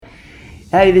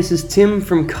Hey, this is Tim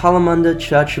from Kalamunda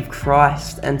Church of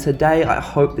Christ, and today I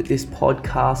hope that this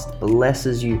podcast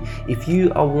blesses you. If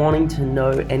you are wanting to know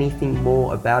anything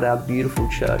more about our beautiful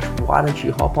church, why don't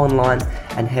you hop online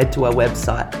and head to our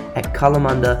website at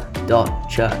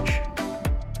kalamunda.church.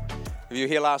 You were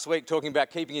here last week talking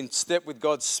about keeping in step with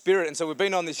God's Spirit, and so we've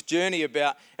been on this journey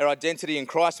about our identity in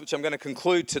Christ, which I'm going to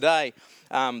conclude today.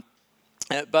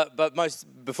 But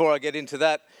before I get into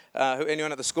that,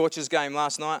 anyone at the Scorchers game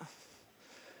last night?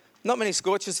 Not many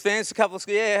Scorchers fans, a couple of,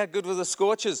 how good were the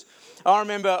Scorchers? I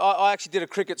remember I actually did a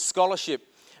cricket scholarship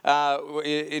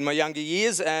in my younger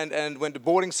years and went to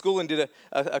boarding school and did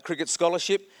a cricket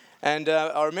scholarship. And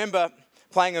I remember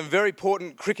playing a very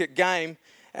important cricket game,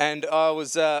 and I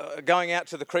was going out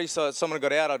to the crease. So someone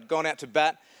got out, I'd gone out to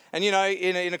bat. And you know,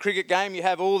 in a cricket game, you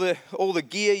have all the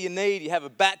gear you need. You have a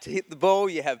bat to hit the ball,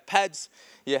 you have pads,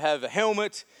 you have a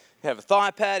helmet, you have a thigh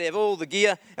pad, you have all the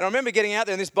gear. And I remember getting out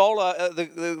there, and this bowler,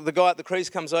 the guy at the crease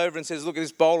comes over and says, look,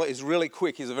 this bowler is really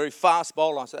quick. He's a very fast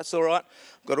bowler. I said, that's all right.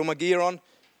 I've got all my gear on.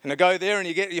 And I go there, and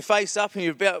you get your face up, and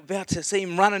you're about to see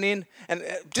him running in. And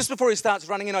just before he starts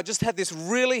running in, I just had this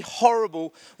really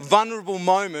horrible, vulnerable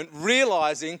moment,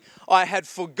 realizing I had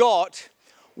forgot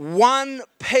one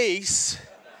piece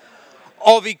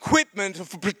of equipment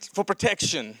for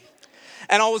protection.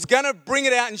 And I was going to bring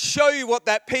it out and show you what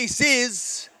that piece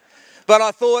is, but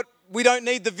I thought, we don't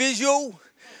need the visual,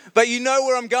 but you know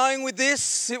where I'm going with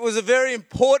this. It was a very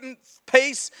important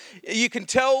piece. You can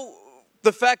tell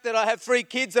the fact that I have 3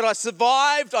 kids, that I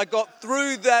survived, I got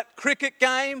through that cricket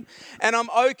game, and I'm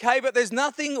okay, but there's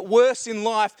nothing worse in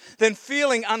life than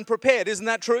feeling unprepared. Isn't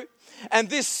that true? And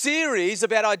this series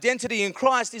about identity in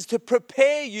Christ is to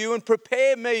prepare you and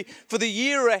prepare me for the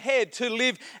year ahead to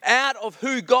live out of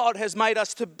who God has made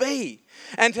us to be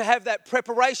and to have that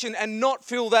preparation and not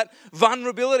feel that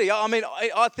vulnerability. I mean,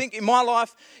 I think in my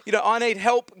life, I need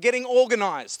help getting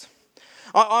organized.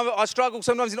 I struggle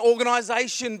sometimes in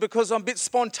organisation because I'm a bit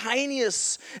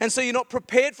spontaneous, and so you're not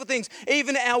prepared for things.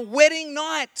 Even our wedding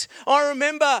night, I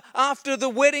remember after the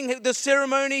wedding, the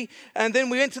ceremony, and then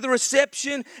we went to the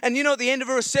reception, and at the end of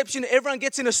a reception, everyone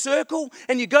gets in a circle,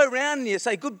 and you go around and you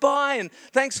say goodbye, and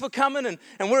thanks for coming, and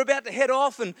we're about to head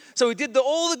off, and so we did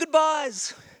all the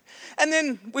goodbyes, and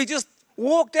then we just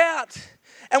walked out,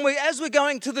 and as we're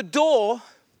going to the door,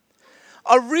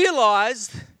 I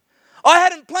realised I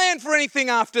hadn't planned for anything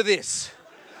after this.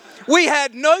 We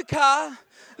had no car,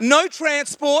 no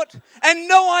transport, and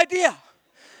no idea.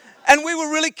 And we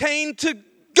were really keen to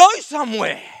go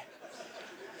somewhere.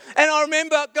 And I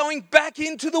remember going back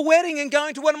into the wedding and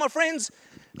going to one of my friends,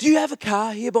 do you have a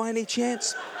car here by any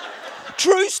chance?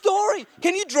 True story.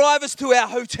 Can you drive us to our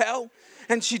hotel?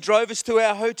 And she drove us to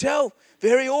our hotel.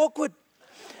 Very awkward.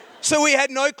 So we had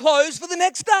no clothes for the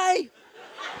next day.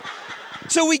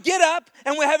 So we get up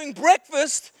and we're having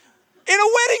breakfast in a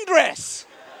wedding dress.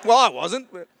 Well, I wasn't.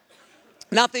 But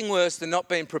nothing worse than not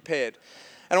being prepared.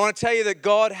 And I want to tell you that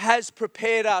God has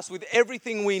prepared us with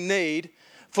everything we need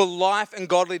for life and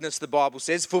godliness, the Bible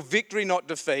says, for victory, not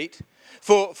defeat,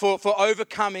 for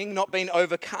overcoming, not being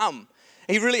overcome.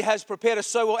 He really has prepared us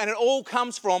so well, and it all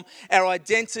comes from our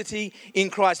identity in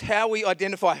Christ, how we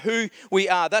identify who we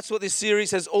are. That's what this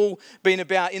series has all been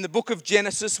about. In the book of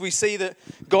Genesis, we see that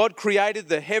God created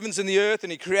the heavens and the earth,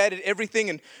 and He created everything,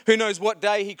 and who knows what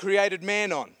day He created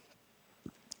man on.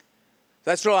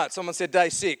 That's right, someone said day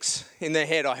 6 in their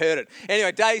head, I heard it.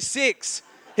 Anyway, day 6.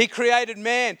 He created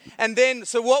man. And then,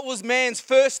 so what was man's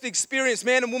first experience,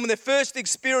 man and woman, their first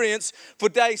experience for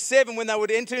day 7 when they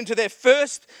would enter into their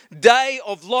first day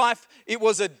of life? It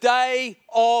was a day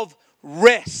of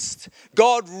rest.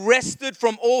 God rested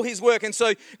from all His work. And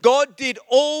so God did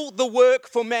all the work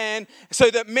for man so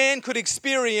that man could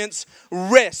experience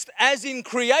rest. As in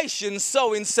creation,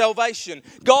 so in salvation.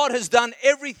 God has done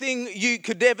everything you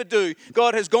could ever do.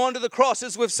 God has gone to the cross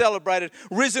as we've celebrated,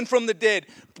 risen from the dead,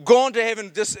 gone to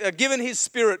heaven, just given His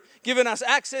Spirit, given us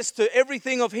access to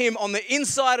everything of Him on the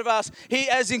inside of us. He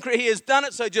has done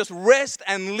it, so just rest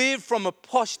and live from a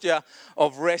posture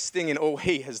of resting in all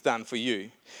He has done for you.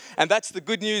 And that's the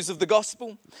good news of the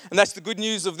gospel. And that's the good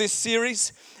news of this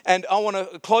series. And I want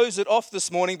to close it off this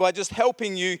morning by just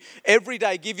helping you every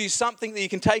day, give you something that you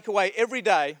can take away every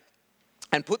day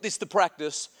and put this to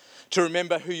practice to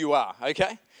remember who you are,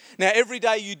 okay? Now, every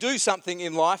day you do something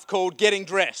in life called getting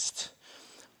dressed.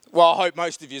 Well, I hope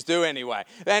most of you do anyway.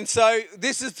 And so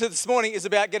this morning is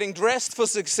about getting dressed for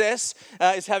success.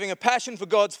 It's having a passion for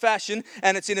God's fashion.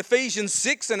 And it's in Ephesians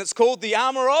 6, and it's called the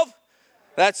armor of...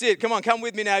 That's it. Come on, come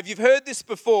with me now. If you've heard this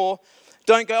before,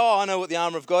 don't go, I know what the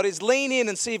armor of God is. Lean in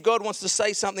and see if God wants to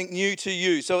say something new to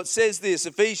you. So it says this,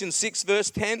 Ephesians 6 verse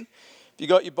 10. If you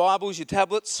got your Bibles, your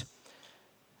tablets,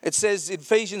 it says in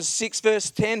Ephesians 6 verse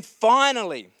 10,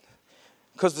 finally,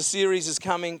 because the series is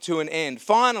coming to an end.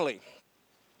 Finally.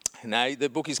 No, the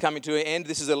book is coming to an end.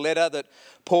 This is a letter that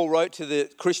Paul wrote to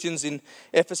the Christians in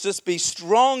Ephesus. Be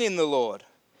strong in the Lord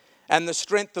and the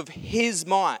strength of his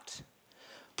might.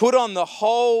 Put on the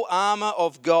whole armor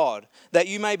of God, that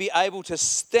you may be able to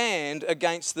stand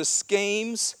against the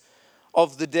schemes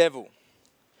of the devil.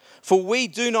 For we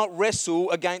do not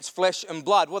wrestle against flesh and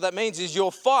blood. What that means is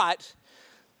your fight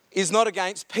is not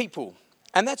against people.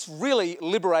 And that's really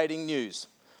liberating news.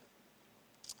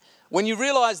 When you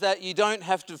realize that you don't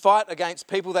have to fight against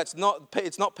people, it's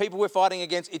not people we're fighting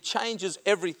against, it changes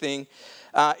everything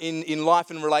in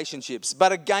life and relationships.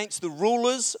 But against the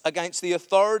rulers, against the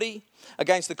authority,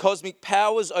 against the cosmic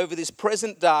powers over this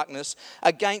present darkness,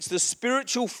 against the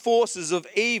spiritual forces of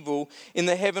evil in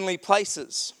the heavenly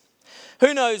places.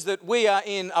 Who knows that we are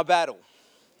in a battle?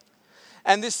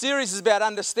 And this series is about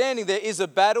understanding there is a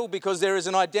battle because there is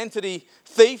an identity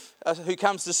thief who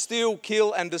comes to steal,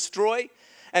 kill, and destroy,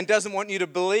 and doesn't want you to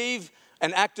believe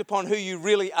and act upon who you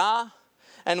really are,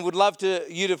 and would love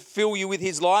you to fill you with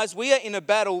his lies. We are in a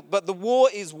battle, but the war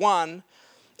is won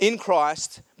in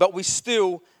Christ, but we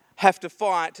still have to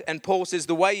fight. And Paul says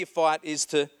the way you fight is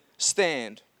to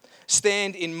stand.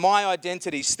 Stand in my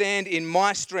identity, stand in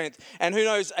my strength. And who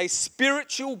knows, a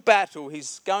spiritual battle,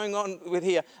 he's going on with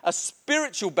here, a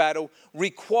spiritual battle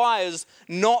requires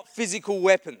not physical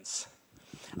weapons.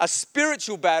 A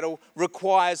spiritual battle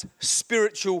requires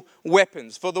spiritual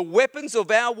weapons. For the weapons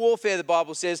of our warfare, the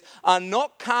Bible says, are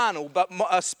not carnal, but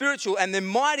are spiritual, and they're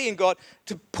mighty in God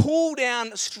to pull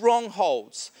down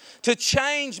strongholds, to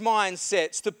change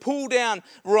mindsets, to pull down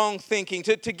wrong thinking,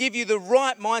 to give you the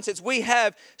right mindsets. We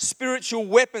have spiritual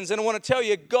weapons, and I want to tell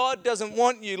you, God doesn't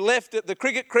want you left at the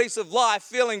cricket crease of life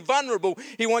feeling vulnerable.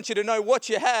 He wants you to know what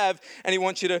you have, and he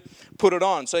wants you to put it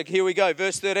on. So here we go,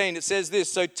 verse 13, it says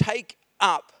this, so take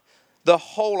up the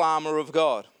whole armor of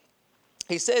God.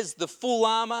 He says the full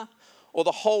armor or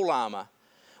the whole armor,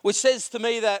 which says to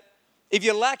me that if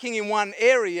you're lacking in one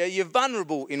area, you're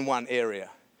vulnerable in one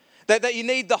area. That you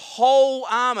need the whole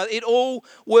armor. It all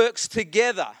works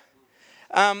together.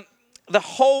 The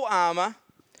whole armor,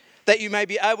 that you may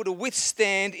be able to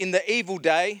withstand in the evil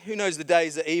day. Who knows the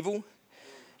days are evil?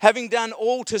 Having done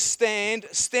all to stand.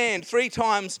 3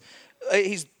 times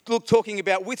he's talking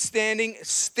about withstanding,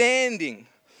 standing.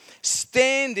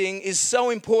 Standing is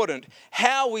so important.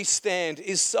 How we stand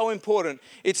is so important.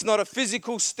 It's not a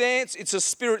physical stance, it's a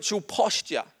spiritual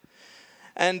posture.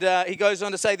 And he goes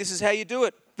on to say, this is how you do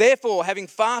it. Therefore, having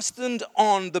fastened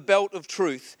on the belt of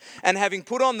truth, and having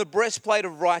put on the breastplate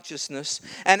of righteousness,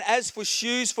 and as for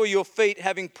shoes for your feet,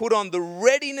 having put on the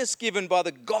readiness given by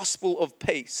the gospel of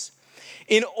peace.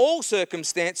 In all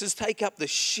circumstances, take up the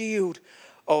shield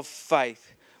of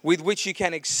faith, with which you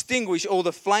can extinguish all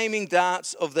the flaming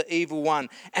darts of the evil one,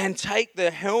 and take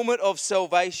the helmet of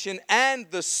salvation and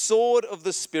the sword of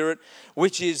the Spirit,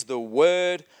 which is the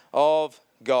word of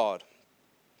God.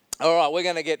 All right, we're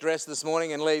going to get dressed this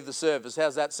morning and leave the service.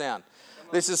 How's that sound?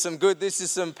 This is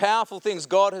some powerful things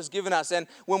God has given us. And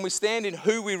when we stand in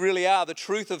who we really are, the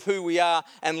truth of who we are,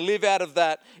 and live out of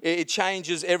that, it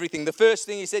changes everything. The first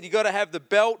thing he said, you've got to have the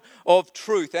belt of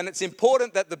truth. And it's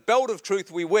important that the belt of truth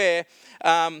we wear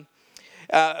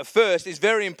first is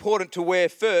very important to wear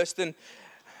first. And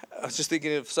I was just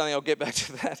thinking of something, I'll get back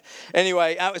to that.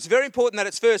 Anyway, it's very important that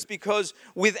it's first, because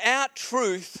without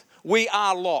truth, we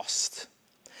are lost.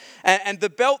 And the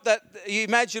belt that you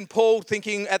imagine Paul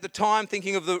thinking at the time,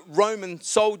 thinking of the Roman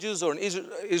soldiers or an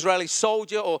Israeli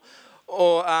soldier,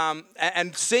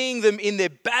 and seeing them in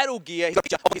their battle gear,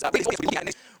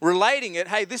 relating it,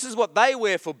 hey, this is what they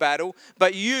wear for battle,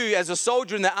 but you as a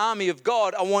soldier in the army of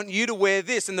God, I want you to wear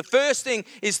this. And the first thing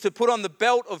is to put on the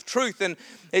belt of truth. And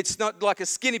it's not like a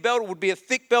skinny belt, it would be a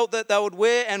thick belt that they would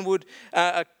wear and would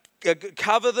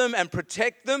cover them and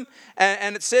protect them.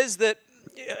 And it says that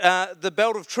the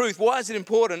belt of truth, why is it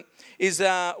important, is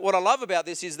what I love about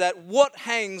this is that what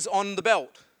hangs on the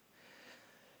belt?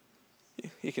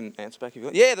 You can answer back if you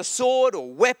want. Yeah, the sword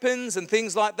or weapons and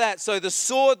things like that. So the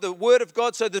sword, the word of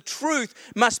God. So the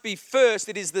truth must be first.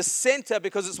 It is the center,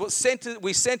 because it's what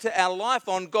we center our life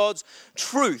on, God's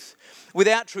truth.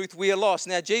 Without truth, we are lost.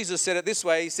 Now, Jesus said it this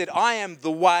way. He said, I am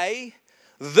the way,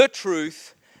 the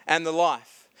truth, and the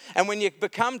life. And when you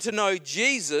become to know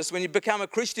Jesus, when you become a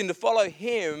Christian to follow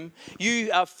him,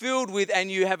 you are filled with and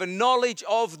you have a knowledge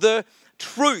of the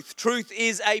truth. Truth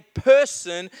is a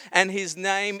person, and his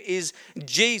name is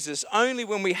Jesus. Only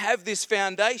when we have this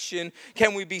foundation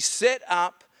can we be set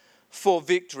up for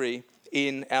victory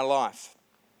in our life.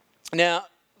 Now,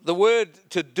 the word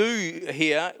to do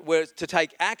here, where it's to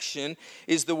take action,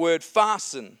 is the word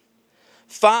fasten.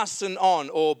 Fasten on,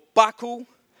 or buckle,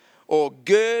 or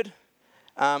gird,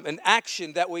 an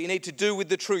action that we need to do with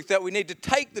the truth, that we need to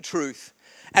take the truth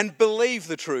and believe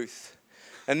the truth.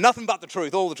 And nothing but the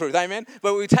truth, all the truth, amen?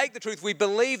 But we take the truth, we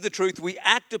believe the truth, we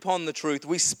act upon the truth,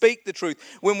 we speak the truth.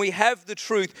 When we have the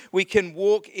truth, we can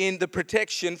walk in the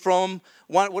protection from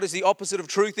what is the opposite of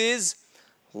truth is?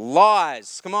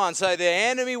 Lies. Come on, so the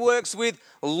enemy works with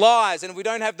lies. And if we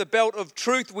don't have the belt of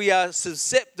truth, we are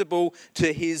susceptible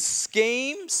to his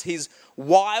schemes. His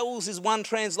wiles is one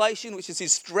translation, which is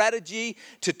his strategy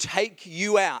to take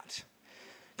you out.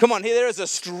 Come on, here there is a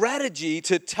strategy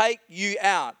to take you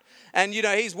out. And,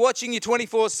 he's watching you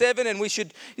 24/7, and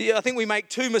I think we make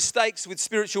two mistakes with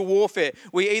spiritual warfare.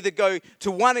 We either go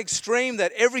to one extreme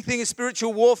that everything is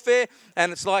spiritual warfare,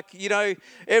 and it's like, under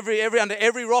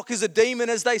every rock is a demon,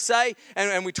 as they say,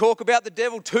 and we talk about the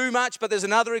devil too much, but there's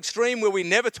another extreme where we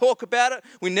never talk about it.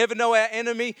 We never know our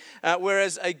enemy,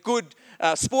 whereas a good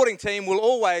sporting team will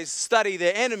always study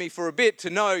their enemy for a bit to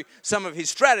know some of his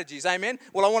strategies, amen?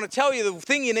 Well, I want to tell you the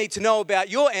thing you need to know about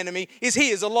your enemy is he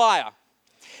is a liar.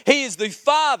 He is the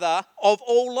father of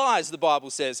all lies, the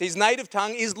Bible says. His native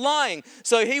tongue is lying.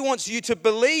 So he wants you to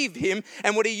believe him,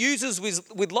 and what he uses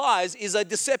with lies is a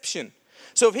deception.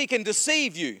 So if he can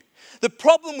deceive you. The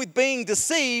problem with being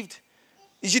deceived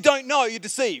is you don't know you're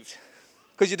deceived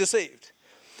because you're deceived.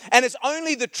 And it's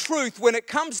only the truth when it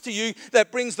comes to you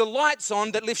that brings the lights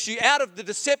on, that lifts you out of the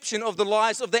deception of the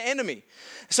lies of the enemy.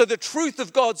 So the truth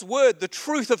of God's word, the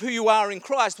truth of who you are in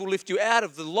Christ, will lift you out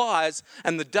of the lies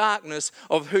and the darkness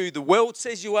of who the world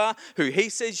says you are, who he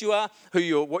says you are,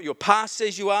 what your past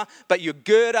says you are. But you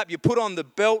gird up, you put on the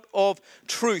belt of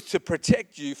truth to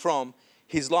protect you from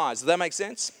his lies. Does that make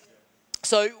sense?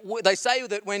 So they say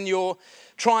that when you're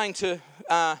trying to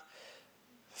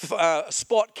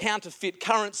spot counterfeit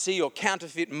currency or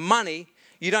counterfeit money,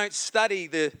 you don't study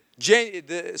the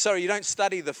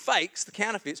fakes, the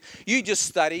counterfeits. You just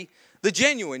study the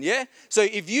genuine, yeah? So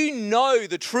if you know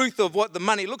the truth of what the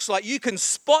money looks like, you can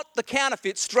spot the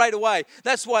counterfeit straight away.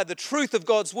 That's why the truth of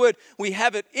God's word, we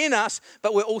have it in us,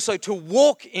 but we're also to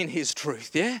walk in his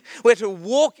truth, yeah? We're to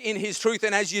walk in his truth,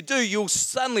 and as you do, you'll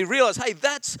suddenly realize, hey,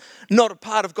 that's not a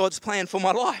part of God's plan for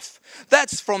my life.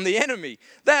 That's from the enemy.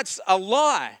 That's a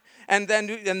lie. And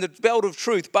the belt of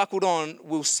truth buckled on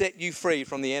will set you free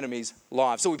from the enemy's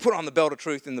life. So we put on the belt of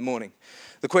truth in the morning.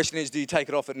 The question is, do you take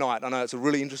it off at night? I know it's a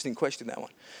really interesting question, that one.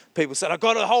 People said, I've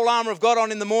got the whole armor of God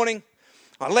on in the morning.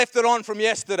 I left it on from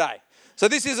yesterday. So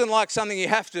this isn't like something you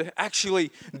have to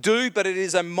actually do, but it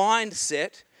is a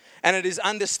mindset, and it is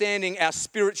understanding our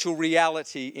spiritual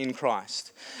reality in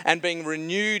Christ and being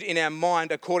renewed in our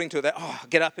mind according to that. I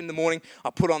get up in the morning,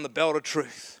 I put on the belt of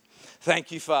truth.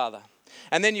 Thank you, Father.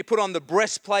 And then you put on the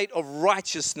breastplate of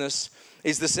righteousness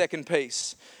is the second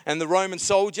piece. And the Roman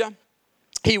soldier,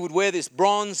 he would wear this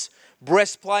bronze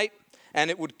breastplate, and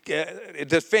it would a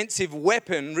defensive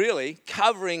weapon, really,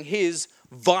 covering his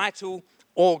vital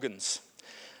organs.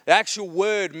 The actual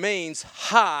word means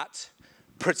heart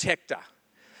protector.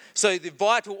 So the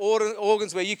vital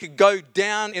organs where you could go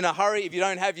down in a hurry, if you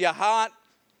don't have your heart,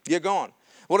 you're gone.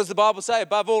 What does the Bible say?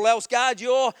 Above all else, guard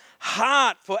your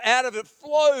heart, for out of it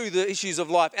flow the issues of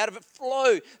life. Out of it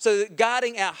flow. So that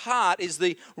guarding our heart is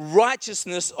the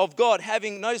righteousness of God.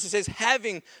 Notice it says,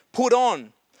 having put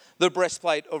on the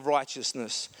breastplate of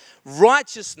righteousness.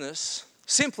 Righteousness,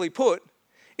 simply put,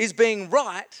 is being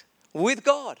right with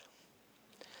God.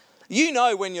 You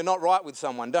know when you're not right with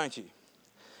someone, don't you?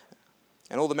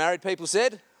 And all the married people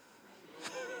said?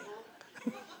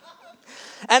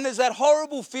 And there's that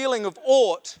horrible feeling of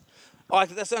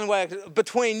that's the only way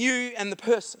between you and the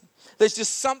person. There's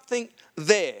just something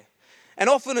there. And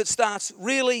often it starts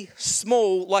really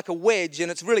small, like a wedge,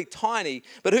 and it's really tiny.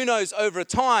 But who knows, over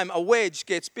time, a wedge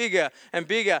gets bigger and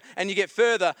bigger, and you get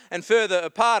further and further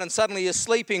apart, and suddenly you're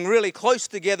sleeping really close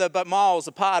together, but miles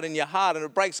apart in your heart, and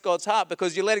it breaks God's heart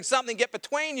because you're letting something get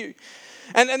between you.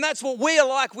 And that's what we are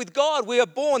like with God. We are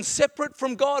born separate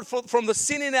from God, from the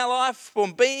sin in our life,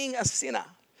 from being a sinner.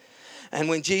 And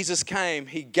when Jesus came,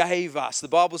 he gave us, the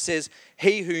Bible says,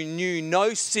 he who knew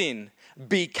no sin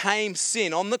became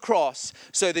sin on the cross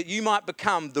so that you might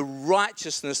become the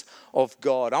righteousness of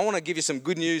God. I want to give you some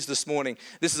good news this morning.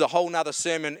 This is a whole nother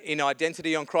sermon in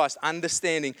identity on Christ,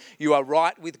 understanding you are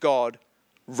right with God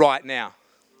right now.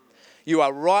 You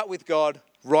are right with God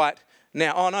right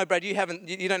now. Oh no, Brad, you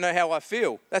don't know how I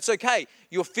feel. That's okay.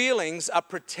 Your feelings are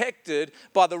protected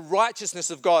by the righteousness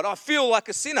of God. I feel like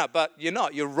a sinner, but you're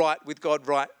not. You're right with God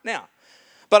right now.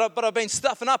 But I've been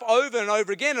stuffing up over and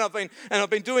over again, and I've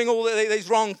been doing all these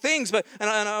wrong things. And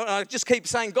I just keep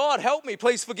saying, God, help me,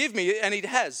 please forgive me, and He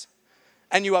has.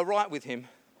 And you are right with Him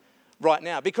right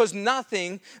now, because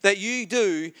nothing that you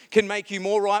do can make you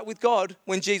more right with God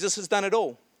when Jesus has done it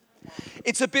all.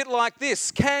 It's a bit like this.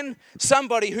 Can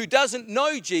somebody who doesn't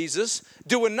know Jesus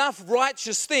do enough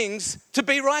righteous things to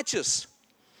be righteous?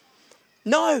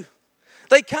 No,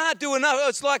 they can't do enough.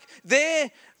 It's like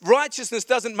their righteousness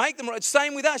doesn't make them right.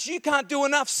 Same with us. You can't do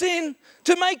enough sin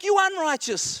to make you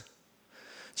unrighteous.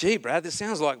 Gee, Brad, this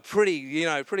sounds like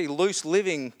pretty loose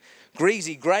living,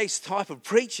 greasy grace type of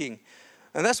preaching.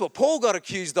 And that's what Paul got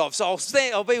accused of. So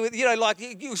I'll be with,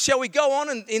 shall we go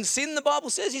on in sin, the Bible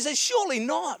says? He says, surely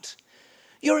not.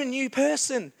 You're a new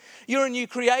person. You're a new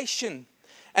creation.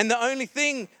 And the only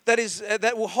thing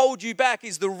that will hold you back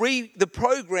is the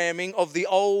programming of the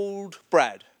old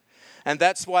Brad. And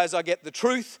that's why, as I get the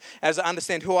truth, as I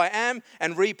understand who I am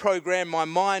and reprogram my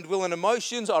mind, will and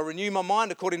emotions, I renew my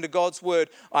mind according to God's word,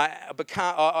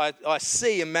 I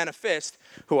see and manifest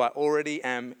who I already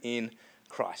am in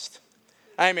Christ.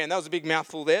 Amen. That was a big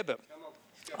mouthful there, but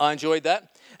I enjoyed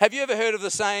that. Have you ever heard of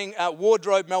the saying,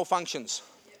 wardrobe malfunctions?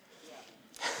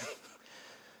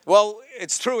 Well,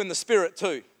 it's true in the spirit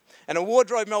too. And a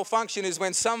wardrobe malfunction is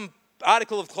when some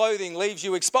article of clothing leaves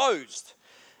you exposed.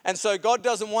 And so God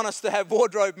doesn't want us to have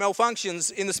wardrobe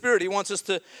malfunctions in the spirit. He wants us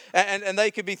to, and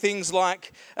they could be things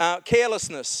like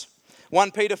carelessness.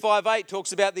 1 Peter 5:8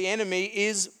 talks about the enemy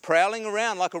is prowling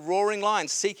around like a roaring lion,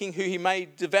 seeking who he may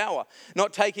devour,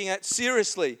 not taking it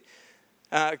seriously.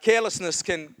 Carelessness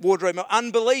can wardrobe.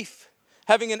 Unbelief,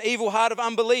 having an evil heart of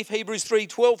unbelief. Hebrews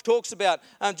 3:12 talks about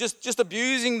just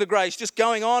abusing the grace, just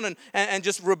going on and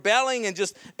just rebelling and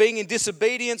just being in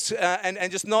disobedience and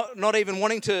just not even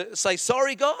wanting to say,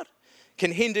 sorry, God,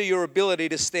 can hinder your ability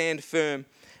to stand firm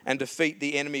and defeat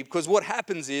the enemy. Because what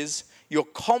happens is your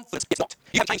confidence gets knocked.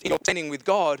 You have changed in your standing with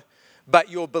God, but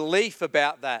your belief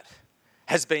about that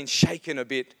has been shaken a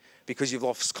bit because you've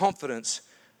lost confidence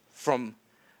from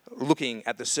looking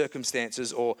at the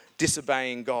circumstances or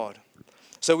disobeying God.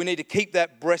 So we need to keep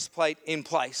that breastplate in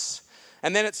place.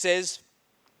 And then it says,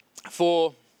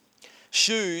 for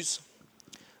shoes,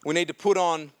 we need to put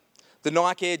on the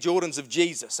Nike Air Jordans of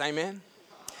Jesus. Amen?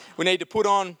 We need to put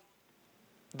on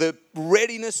the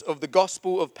readiness of the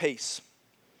gospel of peace.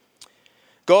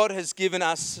 God has given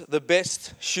us the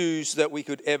best shoes that we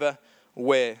could ever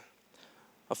wear.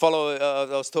 I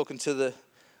was talking to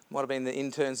might have been the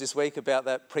interns this week about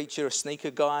that preacher, a sneaker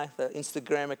guy, the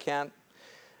Instagram account.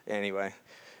 Anyway,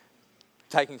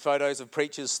 taking photos of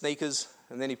preachers' sneakers,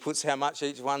 and then he puts how much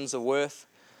each one's are worth.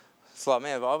 It's like,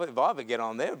 man, if I ever get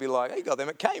on there, it'd be like, hey, you got them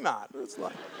at Kmart. It's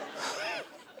like,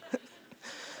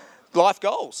 life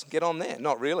goals, get on there.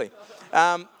 Not really.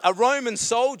 A Roman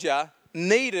soldier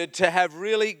needed to have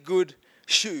really good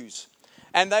shoes,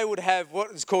 and they would have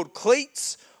what is called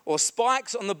cleats or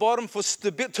spikes on the bottom for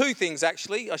two things,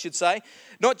 actually, I should say.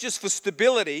 Not just for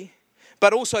stability,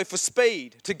 but also for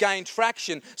speed, to gain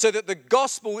traction, so that the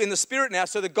gospel in the spirit now,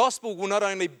 so the gospel will not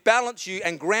only balance you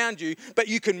and ground you, but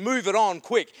you can move it on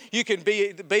quick. You can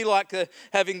be like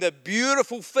having the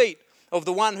beautiful feet of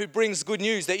the one who brings good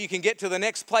news, that you can get to the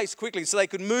next place quickly. So they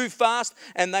could move fast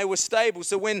and they were stable.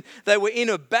 So when they were in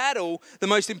a battle, the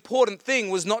most important thing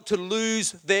was not to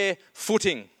lose their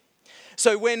footing.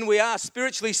 So when we are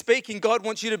spiritually speaking, God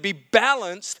wants you to be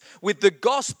balanced with the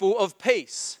gospel of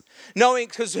peace. Knowing,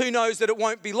 because who knows that it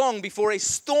won't be long before a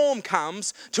storm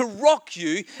comes to rock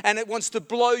you and it wants to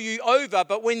blow you over.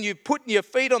 But when you put your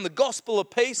feet on the gospel of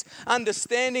peace,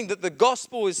 understanding that the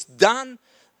gospel is done,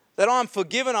 that I'm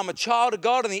forgiven, I'm a child of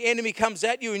God, and the enemy comes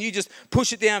at you and you just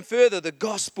push it down further, the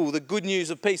gospel, the good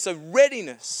news of peace. So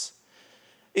readiness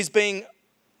is being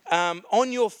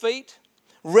on your feet,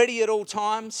 ready at all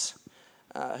times.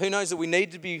 Who knows that we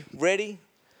need to be ready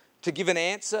to give an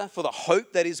answer for the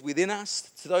hope that is within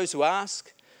us to those who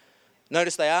ask.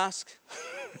 Notice they ask.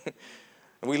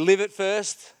 And we live it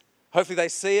first. Hopefully they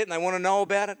see it and they want to know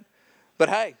about it. But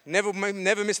hey, never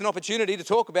miss an opportunity to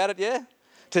talk about it, yeah?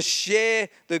 To share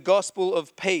the gospel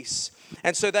of peace.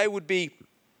 And so they would be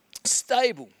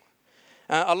stable.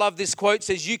 I love this quote. It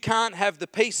says, you can't have the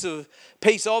peace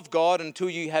of God until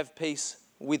you have peace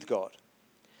with God.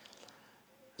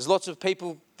 There's lots of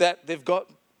people that they've got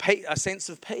a sense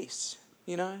of peace,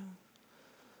 you know.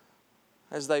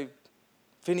 As they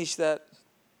finish that,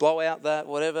 blow out that,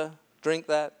 whatever, drink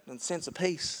that, and sense of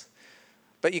peace.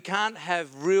 But you can't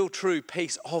have real, true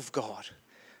peace of God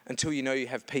until you know you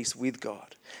have peace with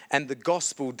God. And the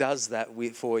gospel does that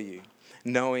for you,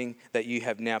 knowing that you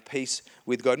have now peace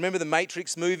with God. Remember the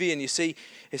Matrix movie, and you see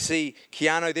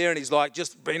Keanu there, and he's like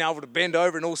just being able to bend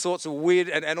over and all sorts of weird,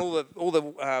 and all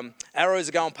the arrows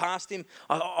are going past him.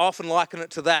 I often liken it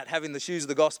to that, having the shoes of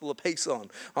the gospel of peace on.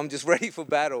 I'm just ready for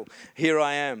battle. Here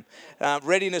I am.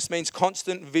 Readiness means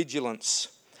constant vigilance.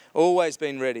 Always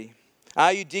been ready.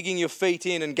 Are you digging your feet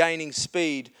in and gaining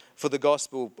speed for the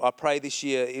gospel? I pray this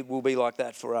year it will be like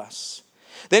that for us.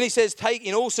 Then he says,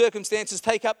 in all circumstances,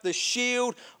 take up the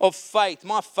shield of faith.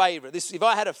 My favourite. If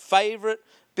I had a favourite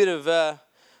bit of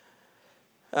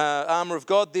armour of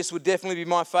God, this would definitely be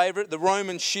my favourite. The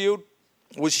Roman shield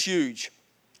was huge.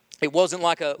 It wasn't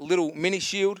like a little mini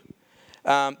shield.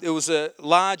 It was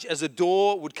large as a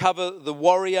door, would cover the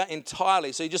warrior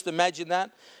entirely. So you just imagine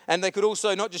that. And they could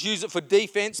also not just use it for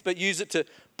defense, but use it to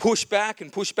push back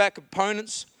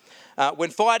opponents. When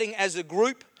fighting as a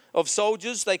group of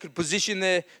soldiers, they could position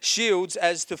their shields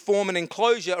as to form an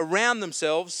enclosure around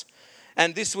themselves.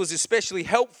 And this was especially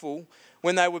helpful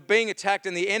when they were being attacked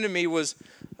and the enemy was,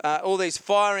 all these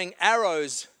firing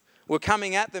arrows were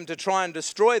coming at them to try and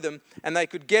destroy them, and they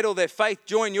could get all their faith,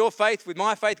 join your faith with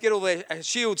my faith, get all their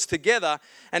shields together,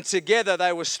 and together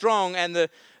they were strong, and the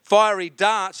fiery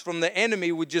darts from the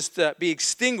enemy would just be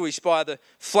extinguished by the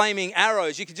flaming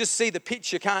arrows. You can just see the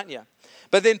picture, can't you?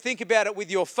 But then think about it with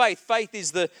your faith. Faith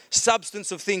is the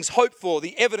substance of things hoped for,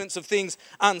 the evidence of things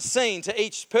unseen. To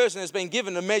each person has been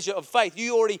given a measure of faith.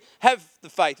 You already have the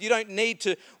faith. You don't need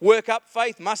to work up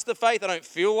faith, muster faith. I don't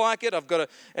feel like it. I've got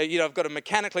to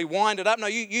mechanically wind it up. No,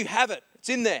 you have it. It's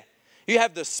in there. You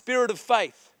have the spirit of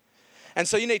faith. And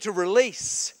so you need to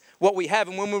release what we have.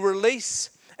 And when we release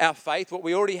our faith, what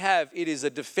we already have, it is a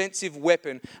defensive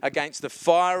weapon against the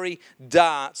fiery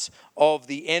darts of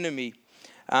the enemy.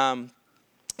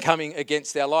 Coming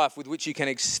against our life, with which you can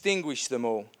extinguish them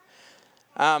all.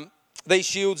 These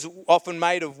shields often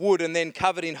made of wood and then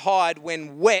covered in hide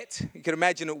when wet, you can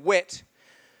imagine it wet,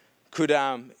 could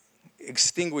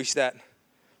extinguish that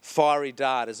fiery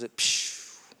dart as it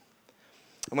psh.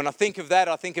 And when I think of that,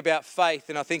 I think about faith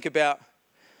and I think about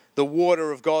the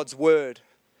water of God's word.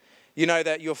 You know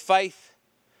that your faith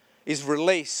is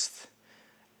released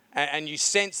and you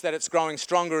sense that it's growing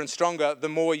stronger and stronger the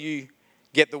more you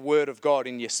get the word of God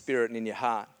in your spirit and in your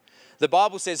heart. The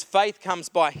Bible says faith comes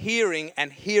by hearing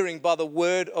and hearing by the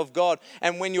word of God.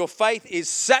 And when your faith is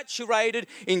saturated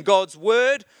in God's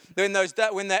word, when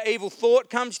that evil thought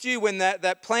comes to you, when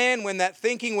that plan, when that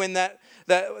thinking, when that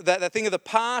thing of the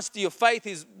past, your faith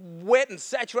is wet and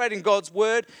saturated in God's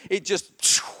word, it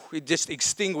just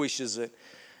extinguishes it.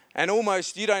 And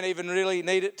almost you don't even really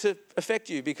need it to affect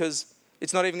you because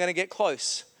it's not even going to get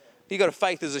close. You've got a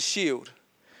faith as a shield.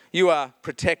 You are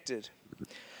protected.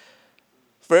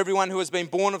 For everyone who has been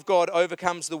born of God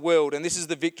overcomes the world. And this is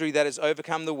the victory that has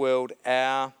overcome the world,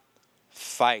 our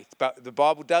faith. But the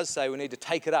Bible does say we need to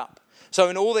take it up. So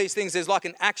in all these things, there's like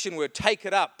an action word, take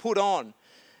it up, put on.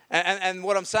 And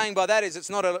what I'm saying by that is it's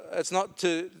not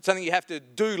something you have to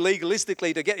do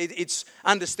legalistically to get it. It's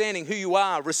understanding who you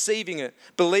are, receiving it,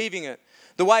 believing it.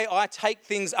 The way I take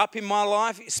things up in my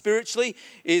life spiritually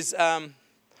is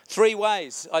 3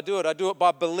 ways I do it. I do it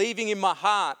by believing in my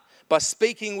heart, by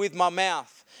speaking with my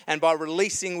mouth, and by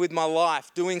releasing with my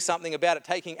life, doing something about it,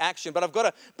 taking action. But I've got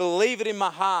to believe it in my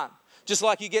heart. Just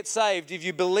like you get saved, if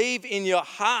you believe in your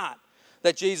heart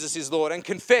that Jesus is Lord and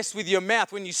confess with your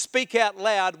mouth, when you speak out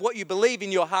loud what you believe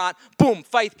in your heart, boom,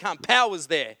 faith comes, power's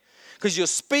there because you're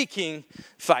speaking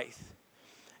faith.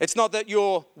 It's not that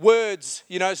your words,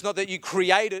 it's not that you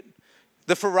create it.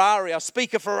 The Ferrari, I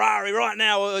speak a Ferrari right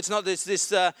now. It's not this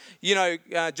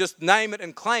just name it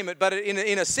and claim it. But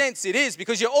in a sense it is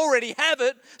because you already have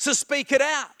it, so speak it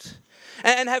out.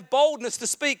 And have boldness to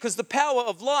speak because the power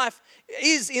of life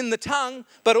is in the tongue,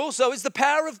 but also is the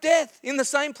power of death in the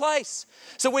same place.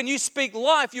 So when you speak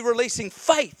life, you're releasing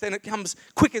faith and it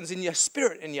quickens in your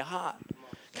spirit and your heart,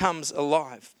 comes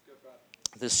alive.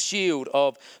 The shield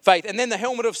of faith. And then the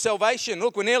helmet of salvation.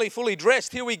 Look, we're nearly fully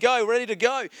dressed. Here we go, ready to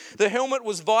go. The helmet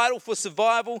was vital for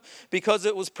survival because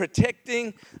it was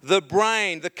protecting the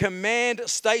brain, the command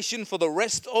station for the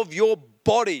rest of your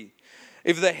body.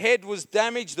 If the head was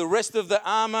damaged, the rest of the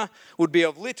armor would be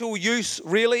of little use,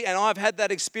 really. And I've had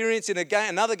that experience in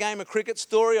another game of cricket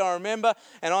story, I remember.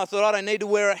 And I thought, I don't need to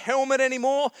wear a helmet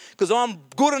anymore because I'm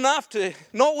good enough to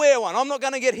not wear one. I'm not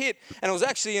going to get hit. And it was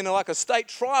actually in a state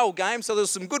trial game, so there was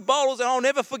some good bowlers, and I'll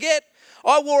never forget.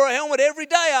 I wore a helmet every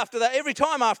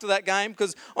time after that game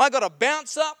because I got a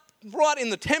bounce up right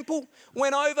in the temple,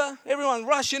 went over, everyone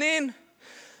rushing in.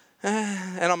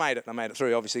 And I made it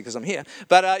through, obviously, because I'm here.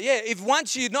 But if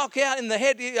once you knock out in the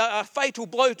head, a fatal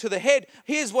blow to the head,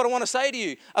 here's what I want to say to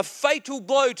you. A fatal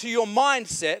blow to your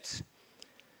mindset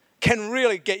can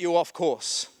really get you off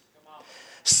course.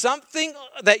 Something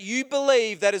that you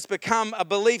believe that has become a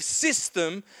belief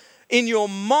system in your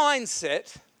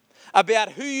mindset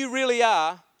about who you really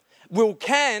are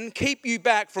can keep you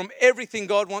back from everything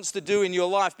God wants to do in your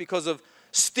life because of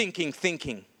stinking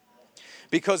thinking.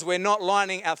 Because we're not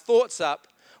lining our thoughts up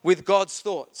with God's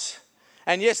thoughts.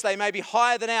 And yes, they may be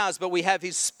higher than ours, but we have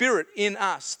His Spirit in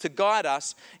us to guide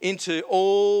us into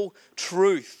all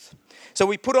truth. So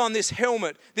we put on this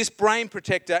helmet, this brain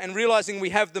protector, and realizing we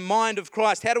have the mind of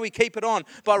Christ. How do we keep it on?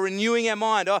 By renewing our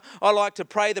mind. I like to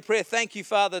pray the prayer, thank you,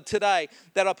 Father, today,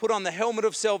 that I put on the helmet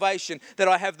of salvation, that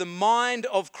I have the mind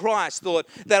of Christ, Lord,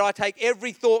 that I take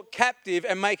every thought captive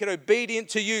and make it obedient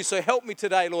to you. So help me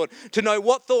today, Lord, to know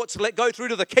what thoughts let go through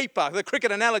to the keeper. The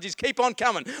cricket analogies keep on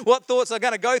coming. What thoughts are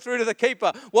going to go through to the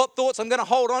keeper? What thoughts I'm going to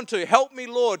hold on to? Help me,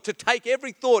 Lord, to take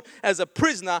every thought as a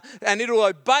prisoner, and it'll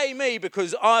obey me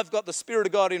because I've got the Spirit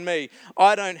of God in me.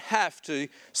 I don't have to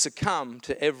succumb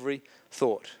to every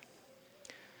thought.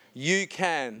 You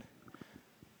can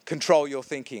control your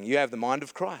thinking. You have the mind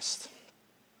of Christ.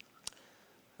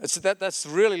 That's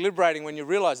really liberating when you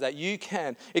realize that you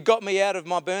can. It got me out of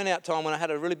my burnout time when I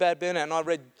had a really bad burnout, and I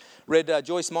read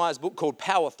Joyce Meyer's book called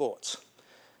Power Thoughts.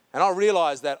 And I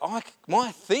realized that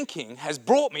my thinking has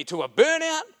brought me to a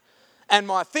burnout, and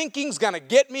my thinking's going to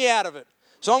get me out of it.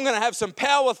 So I'm going to have some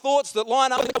power thoughts that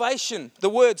line up with salvation. The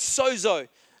word sozo,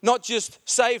 not just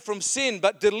saved from sin,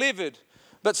 but delivered,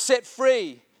 but set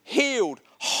free, healed,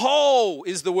 whole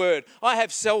is the word. I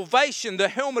have salvation, the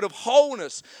helmet of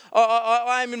wholeness.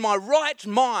 I am in my right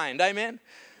mind, amen.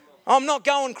 I'm not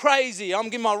going crazy. I'm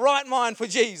giving my right mind for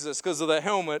Jesus because of the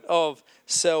helmet of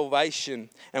salvation.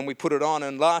 And we put it on.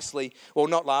 And lastly, well,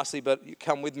 not lastly, but you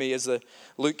come with me as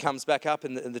Luke comes back up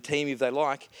and the team, if they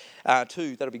like,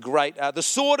 too. That'll be great. The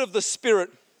sword of the Spirit,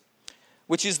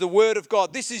 which is the word of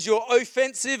God. This is your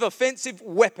offensive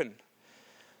weapon.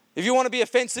 If you want to be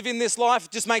offensive in this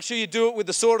life, just make sure you do it with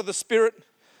the sword of the Spirit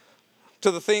to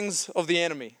the things of the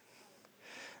enemy.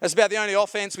 That's about the only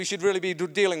offense we should really be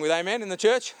dealing with, amen, in the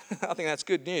church? I think that's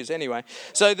good news anyway.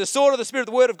 So the sword of the Spirit,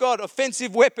 the word of God,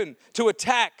 offensive weapon to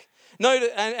attack.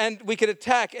 And we could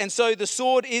attack. And so the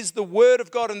sword is the word of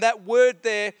God, and that word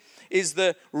there is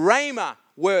the rhema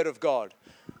word of God.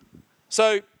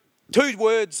 So 2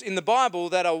 words in the Bible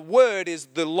that are word is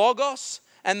the logos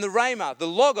and the rhema. The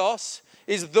logos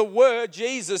is the word.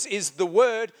 Jesus is the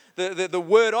word, the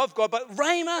word of God. But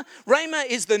rhema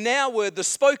is the now word, the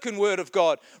spoken word of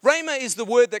God. Rhema is the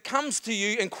word that comes to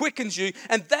you and quickens you,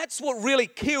 and that's what really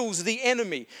kills the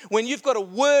enemy. When you've got a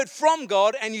word from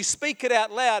God and you speak it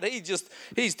out loud,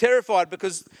 he's terrified,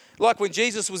 because like when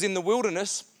Jesus was in the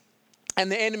wilderness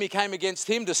and the enemy came against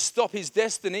him to stop his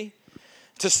destiny,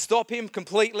 to stop him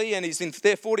completely, and he's in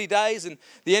there 40 days and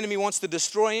the enemy wants to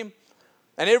destroy him.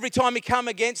 And every time he come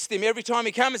against him, every time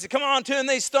he come and said, come on, turn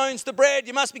these stones to bread.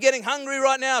 You must be getting hungry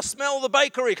right now. Smell the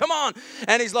bakery. Come on.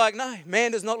 And he's like, no,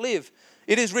 man does not live.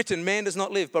 It is written, man does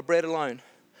not live by bread alone,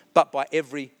 but by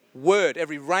every word,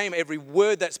 every rhema, every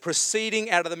word that's proceeding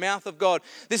out of the mouth of God.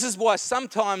 This is why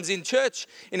sometimes in church,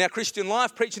 in our Christian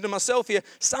life, preaching to myself here,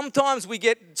 sometimes we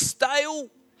get stale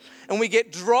and we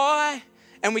get dry.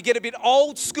 And we get a bit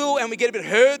old school, and we get a bit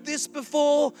heard this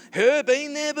before,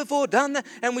 been there before, done that.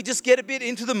 And we just get a bit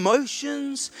into the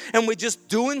motions, and we're just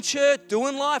doing church,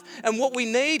 doing life. And what we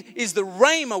need is the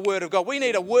rhema word of God. We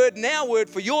need a word now word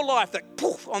for your life that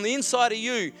poof, on the inside of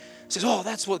you says, oh,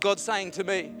 that's what God's saying to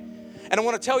me. And I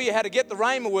want to tell you how to get the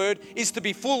rhema word is to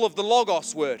be full of the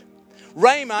logos word.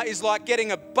 Rhema is like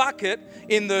getting a bucket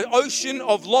in the ocean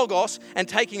of logos and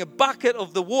taking a bucket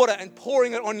of the water and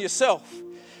pouring it on yourself.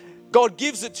 God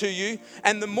gives it to you,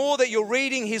 and the more that you're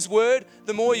reading His Word,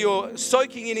 the more you're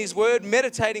soaking in His Word,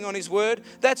 meditating on His Word.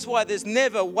 That's why there's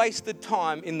never wasted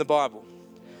time in the Bible.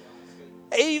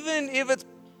 Even if it's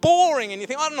boring and you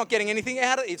think, I'm not getting anything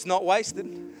out of it, it's not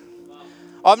wasted.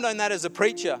 I've known that as a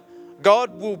preacher.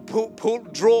 God will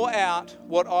draw out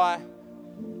what I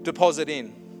deposit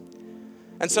in.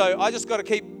 And so I just got to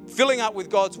keep filling up with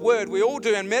God's word. We all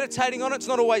do, and meditating on it. It's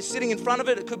not always sitting in front of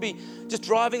it. It could be just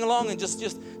driving along and just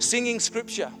singing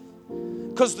scripture.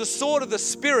 Because the sword of the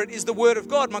Spirit is the word of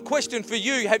God. My question for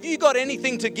you, have you got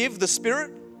anything to give the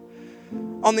Spirit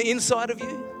on the inside of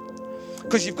you?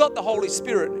 Because you've got the Holy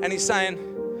Spirit, and He's saying,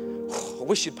 I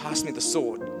wish you'd pass me the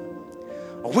sword.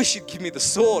 I wish you'd give me the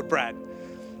sword, Brad.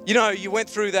 You know, you went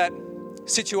through that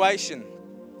situation.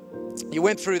 You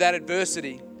went through that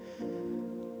adversity.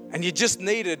 And you just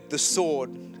needed the sword.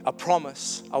 a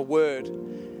promise, a word,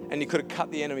 and you could have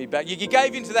cut the enemy back. You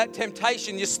gave into that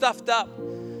temptation, you stuffed up.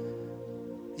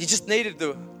 You just needed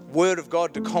the word of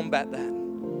God to combat that.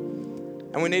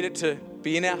 And we need it to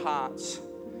be in our hearts,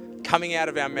 coming out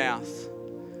of our mouth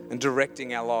and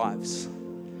directing our lives.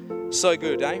 So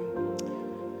good, eh?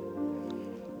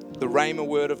 The Rhema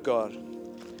word of God.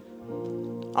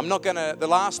 The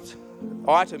last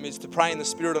item is to pray in the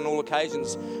Spirit on all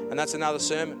occasions, and that's another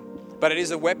sermon. But it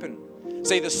is a weapon.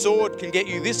 See, the sword can get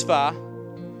you this far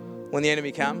when the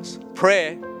enemy comes.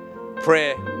 Prayer,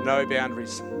 no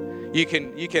boundaries. You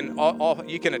can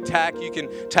attack, you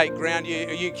can take ground.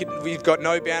 We've got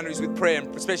no boundaries with prayer,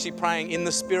 and especially praying in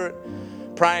the Spirit.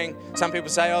 Praying, some people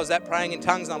say, is that praying in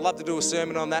tongues? And I'd love to do a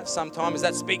sermon on that sometime. Is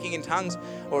that speaking in tongues?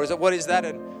 Or what is that?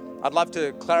 And I'd love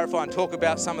to clarify and talk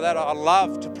about some of that. I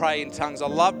love to pray in tongues. I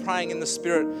love praying in the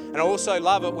Spirit. And I also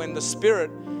love it when the Spirit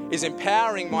is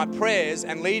empowering my prayers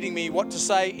and leading me what to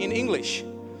say in English.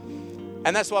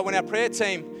 And that's why when our prayer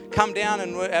team come down,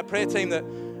 and our prayer team that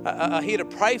are here to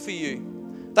pray for you,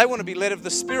 they want to be led of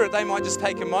the Spirit. They might just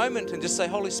take a moment and just say,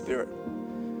 Holy Spirit,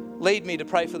 lead me to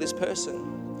pray for this person.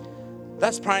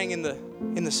 That's praying in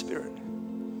the Spirit.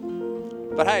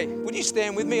 But hey, would you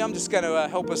stand with me? I'm just going to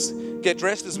help us get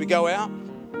dressed as we go out.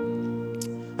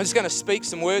 I'm just going to speak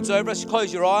some words over us.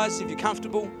 Close your eyes if you're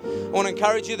comfortable. I want to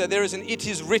encourage you that there is an it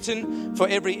is written for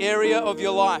every area of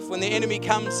your life. When the enemy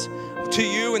comes to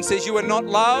you and says you are not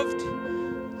loved,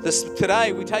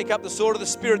 today we take up the sword of the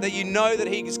Spirit, that you know that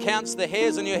he counts the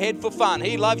hairs on your head for fun.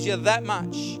 He loves you that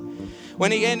much. When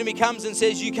the enemy comes and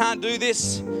says you can't do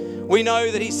this, we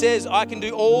know that he says, I can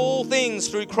do all things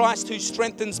through Christ who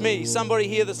strengthens me. Somebody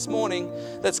here this morning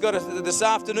that's got this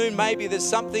afternoon, maybe there's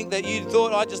something that you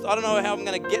thought, I don't know how I'm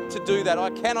going to get to do that. I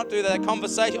cannot do that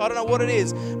conversation. I don't know what it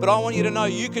is, but I want you to know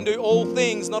you can do all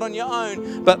things, not on your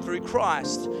own, but through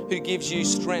Christ who gives you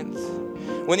strength.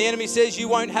 When the enemy says you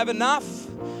won't have enough,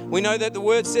 we know that the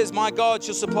word says, my God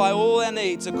shall supply all our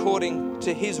needs according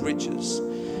to his riches.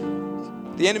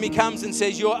 The enemy comes and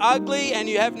says, you're ugly and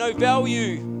you have no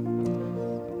value.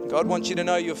 God wants you to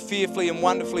know you're fearfully and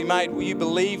wonderfully made. Will you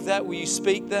believe that? Will you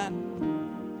speak that?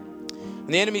 And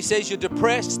the enemy says you're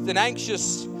depressed and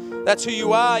anxious. That's who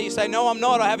you are. You say, no, I'm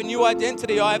not. I have a new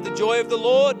identity. I have the joy of the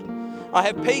Lord. I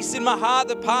have peace in my heart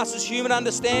that passes human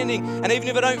understanding. And even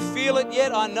if I don't feel it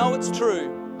yet, I know it's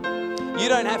true. You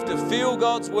don't have to feel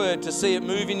God's word to see it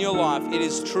move in your life. It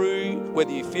is true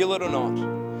whether you feel it or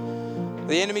not.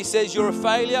 The enemy says you're a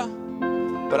failure.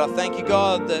 But I thank you,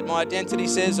 God, that my identity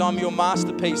says I'm your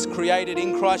masterpiece, created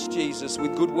in Christ Jesus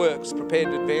with good works, prepared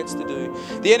in advance to do.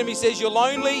 The enemy says you're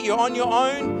lonely, you're on your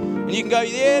own, and you can go,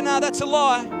 that's a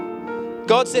lie.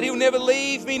 God said he'll never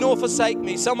leave me nor forsake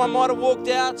me. Someone might have walked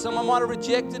out, someone might have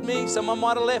rejected me, someone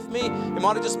might have left me. It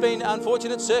might have just been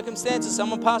unfortunate circumstances,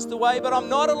 someone passed away, but I'm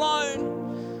not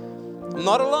alone. I'm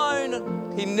not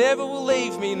alone. He never will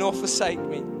leave me nor forsake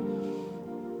me.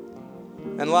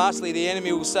 And lastly, the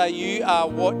enemy will say, you are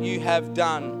what you have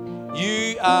done.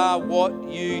 You are what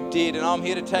you did. And I'm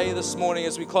here to tell you this morning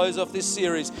as we close off this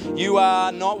series, you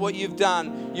are not what you've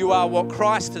done. You are what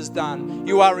Christ has done.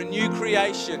 You are a new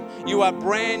creation. You are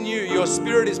brand new. Your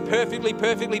spirit is perfect,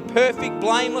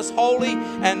 blameless, holy,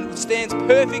 and stands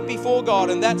perfect before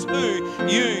God. And that's who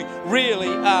you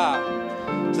really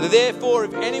are. So therefore,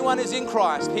 if anyone is in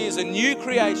Christ, he is a new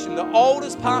creation. The old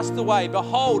has passed away.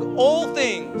 Behold, all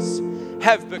things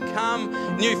have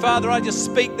become new. Father, I just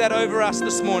speak that over us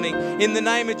this morning. In the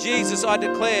name of Jesus, I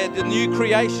declare the new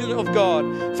creation of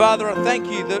God. Father, I thank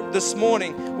you that this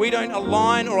morning we don't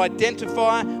align or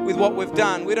identify with what we've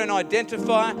done. We don't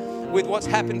identify with what's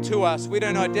happened to us. We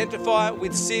don't identify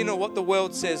with sin or what the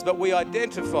world says, but we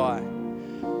identify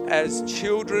as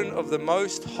children of the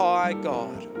Most High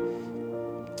God.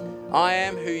 I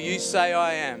am who you say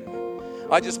I am.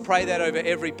 I just pray that over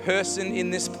every person in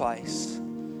this place.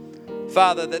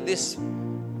 Father, that this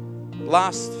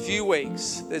last few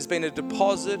weeks, there's been a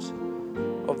deposit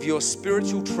of your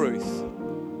spiritual truth.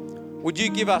 Would you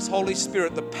give us, Holy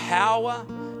Spirit, the power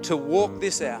to walk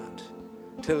this out,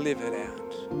 to live it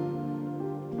out?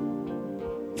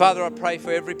 Father, I pray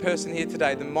for every person here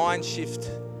today, the mind shift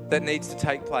that needs to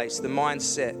take place, the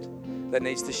mindset that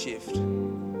needs to shift.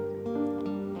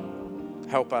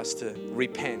 Help us to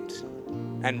repent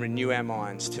and renew our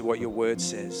minds to what your word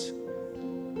says.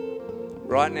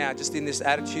 Right now, just in this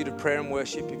attitude of prayer and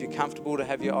worship, if you're comfortable to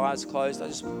have your eyes closed,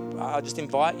 I just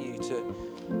invite you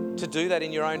to do that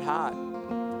in your own heart.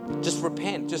 Just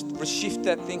repent, just shift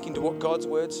that thinking to what God's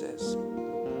word says.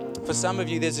 For some of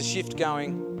you, there's a shift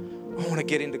going, I want to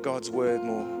get into God's word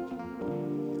more.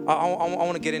 I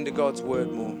want to get into God's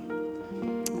word more.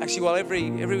 Actually, while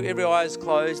every eye is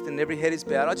closed and every head is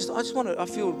bowed, I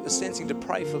feel a sensing to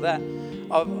pray for that.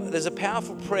 There's a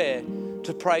powerful prayer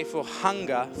to pray for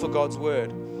hunger for God's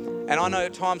word. And I know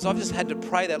at times I've just had to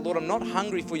pray that, Lord, I'm not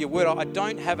hungry for your word. I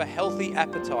don't have a healthy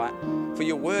appetite for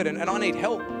your word, and I need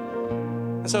help.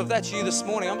 And so if that's you this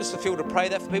morning, I'm just feel to pray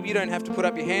that for people. You don't have to put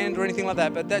up your hand or anything like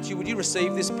that, but that's you. Would you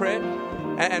receive this prayer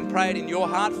and pray it in your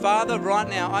heart? Father, right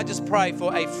now, I just pray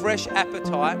for a fresh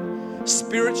appetite,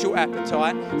 spiritual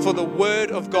appetite for the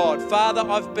word of God. Father,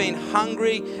 I've been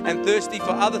hungry and thirsty for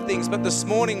other things, but this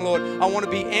morning, Lord, I want to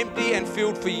be empty and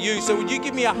filled for you. So would you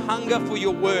give me a hunger for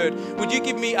your word? Would you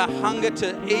give me a hunger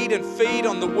to eat and feed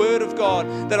on the word of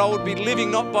God, that I would be living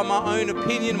not by my own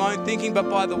opinion, my own thinking, but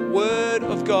by the word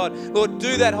of God? Lord,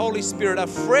 do that, Holy Spirit, a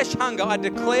fresh hunger. I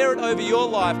declare it over your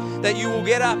life, that you will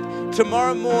get up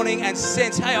tomorrow morning and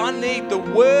sense, hey, I need the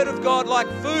word of God like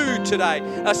food today.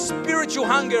 A spiritual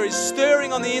hunger is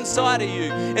stirring on the inside of you.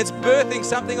 It's birthing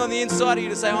something on the inside of you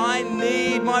to say, I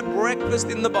need my breakfast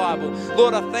in the Bible.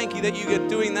 Lord, I thank you that you are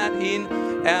doing that in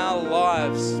our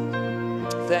lives.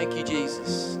 Thank you,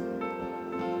 Jesus.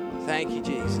 Thank you,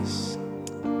 Jesus.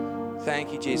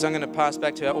 Thank you, Jesus. I'm going to pass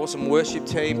back to our awesome worship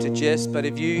team, to Jess, but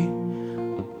if you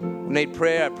need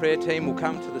prayer, our prayer team will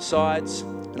come to the sides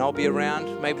and I'll be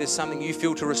around. Maybe there's something you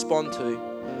feel to respond to,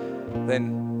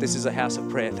 then this is a house of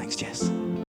prayer. Thanks, Jess.